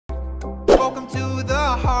Welcome to the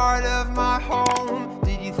heart of my home.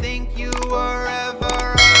 Did you think you were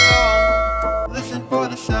ever alone? Listen for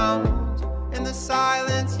the sounds. In the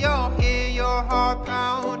silence you'll hear your heart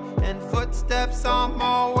pound, and footsteps I'm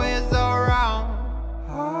always around.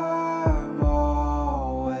 I'm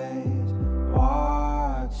always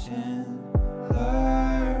watching,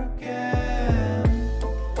 lurking.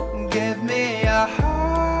 Give me a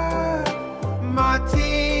heart. My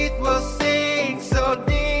teeth will sink so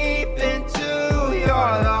deep into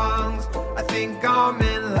your lungs. I think I'm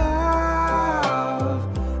in love.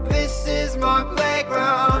 This is my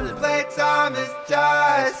playground, and playtime has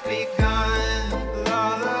just begun.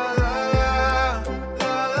 La la la la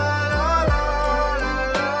la la la.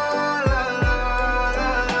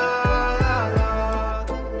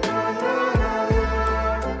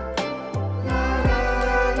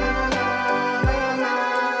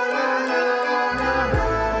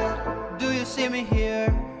 Do you see me here?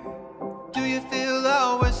 Do you feel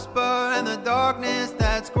a whisper in the darkness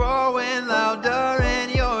that's growing louder in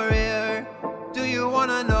your ear? Do you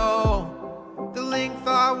wanna know the length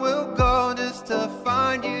I will go just to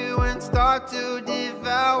find you and start to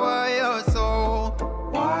devour your soul?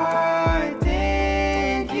 Why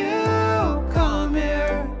did you come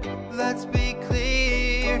here? Let's be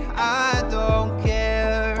clear, I don't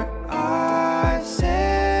care. I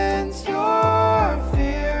sense your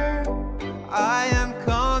fear. I am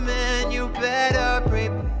coming, you better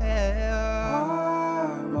prepare.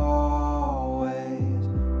 I'm always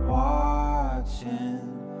watching,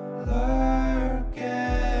 lurking.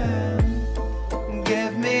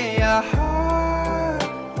 Give me a heart.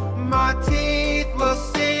 My teeth will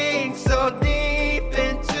sink so deep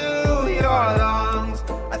into your lungs.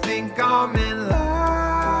 I think I'm in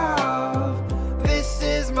love. This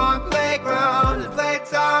is my playground, and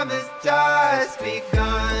playtime has just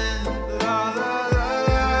begun. La la la.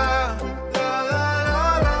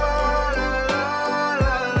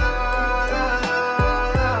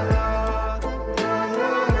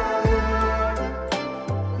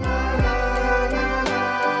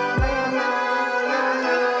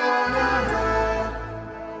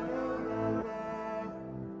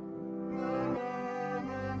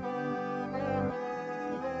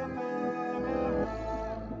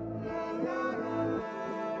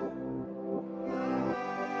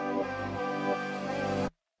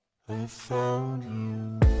 I found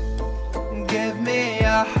you. Give me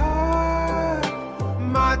a heart.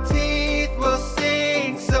 My teeth will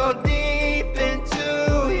sink so deep into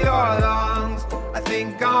your lungs. I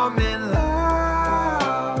think I'm in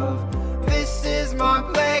love. This is my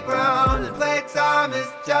playground, and playtime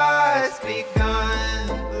has just begun.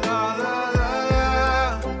 La la la.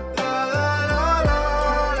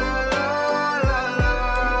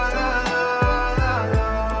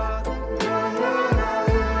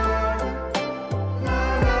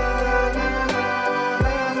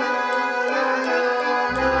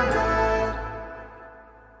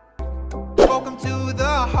 Welcome to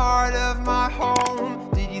the heart of my home.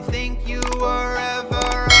 Did you think you were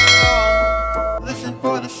ever alone? Listen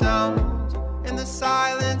for the sounds. In the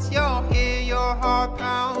silence you'll hear your heart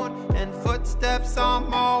pound, and footsteps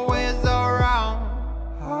I'm always around.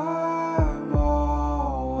 I'm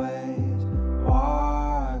always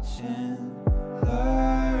watching,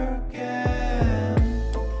 lurking.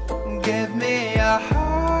 Give me a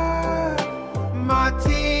heart. My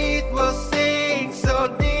teeth will sink so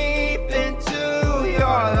deep into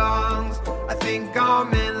your lungs. I think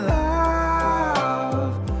I'm in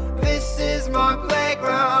love. This is my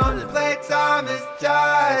playground, and playtime has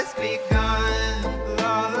just begun.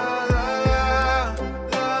 La la la.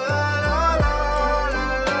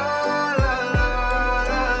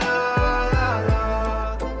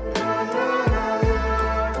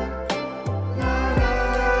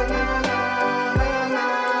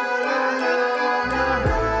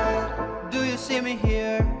 Do you see me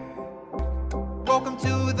here? Welcome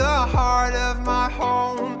to the heart of my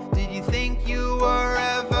home. Did you think you were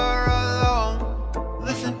ever alone?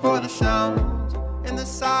 Listen for the sounds. In the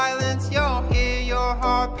silence you'll hear your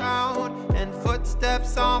heart pound, and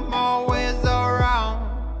footsteps I'm always around.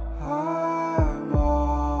 I'm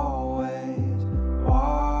always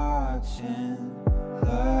watching,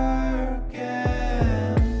 lurking.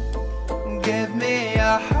 Give me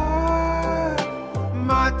a heart.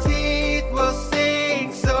 My teeth will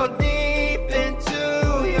sink so deep into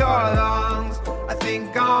your lungs. I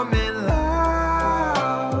think I'm in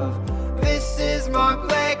love. This is my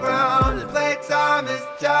playground, and playtime has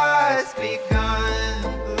just begun.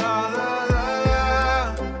 La la la la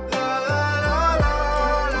la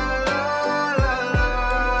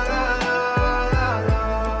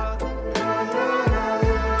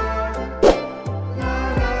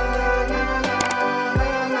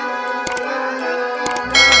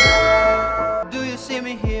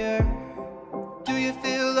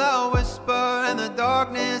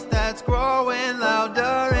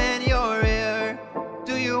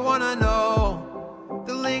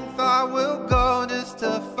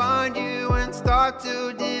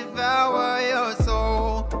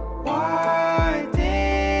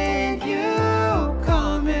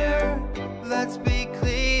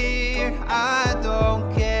clear, I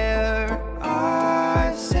don't care.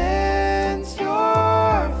 I sense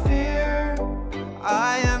your fear.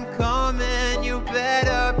 I am coming, you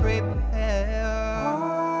better prepare.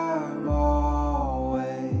 I'm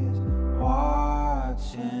always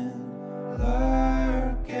watching,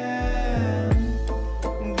 lurking.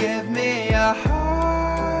 Give me a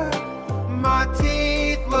heart, my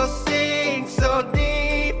teeth will sink so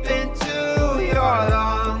deep into your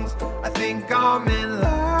lungs. I think I'm in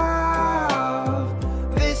love.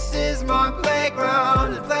 This is my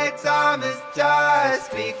playground, and playtime has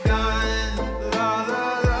just begun. La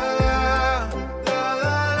la la la, la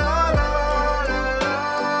la la la, la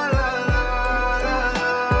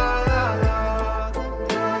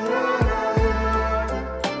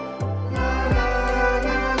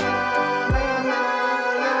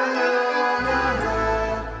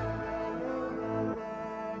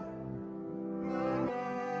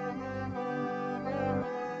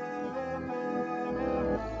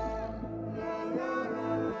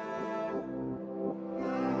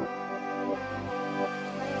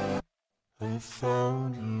I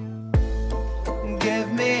found you.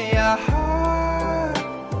 Give me